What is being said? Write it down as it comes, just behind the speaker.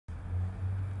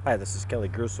Hi, this is Kelly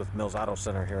Gruce with Mills Auto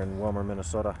Center here in Willmar,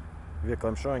 Minnesota. The vehicle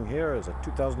I'm showing here is a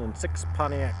 2006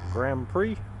 Pontiac Grand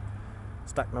Prix,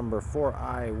 stock number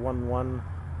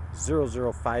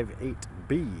 4I1100058B.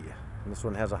 And this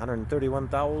one has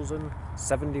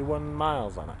 131,071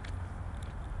 miles on it.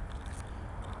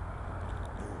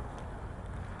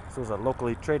 This is a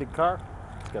locally traded car.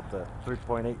 It's got the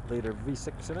 3.8 liter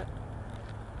V6 in it.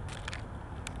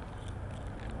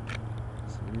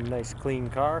 It's a nice clean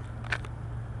car.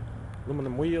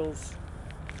 Aluminum wheels.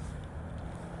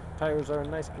 Tires are in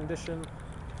nice condition.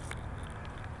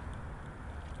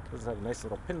 Does have a nice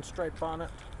little pinstripe on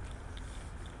it.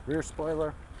 Rear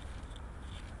spoiler.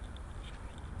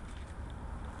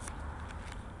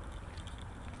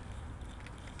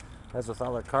 As with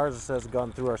all our cars, it says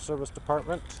gone through our service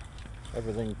department.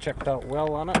 Everything checked out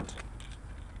well on it.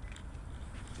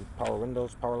 Power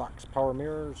windows, power locks, power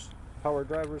mirrors, power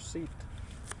driver's seat.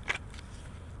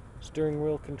 Steering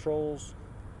wheel controls,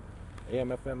 AM,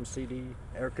 FM, CD,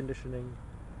 air conditioning.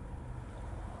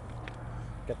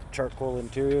 Got the charcoal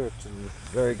interior, it's in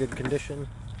very good condition.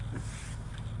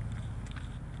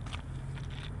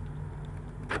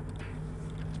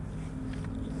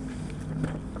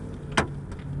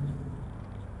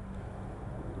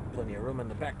 Plenty of room in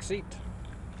the back seat.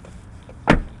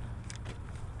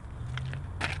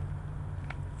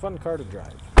 Fun car to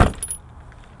drive.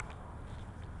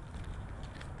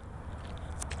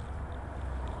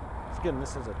 Again,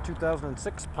 this is a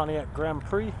 2006 Pontiac Grand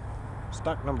Prix,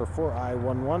 stock number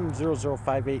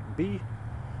 4I1100058B.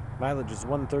 Mileage is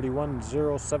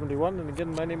 131,071, and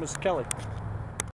again, my name is Kelly.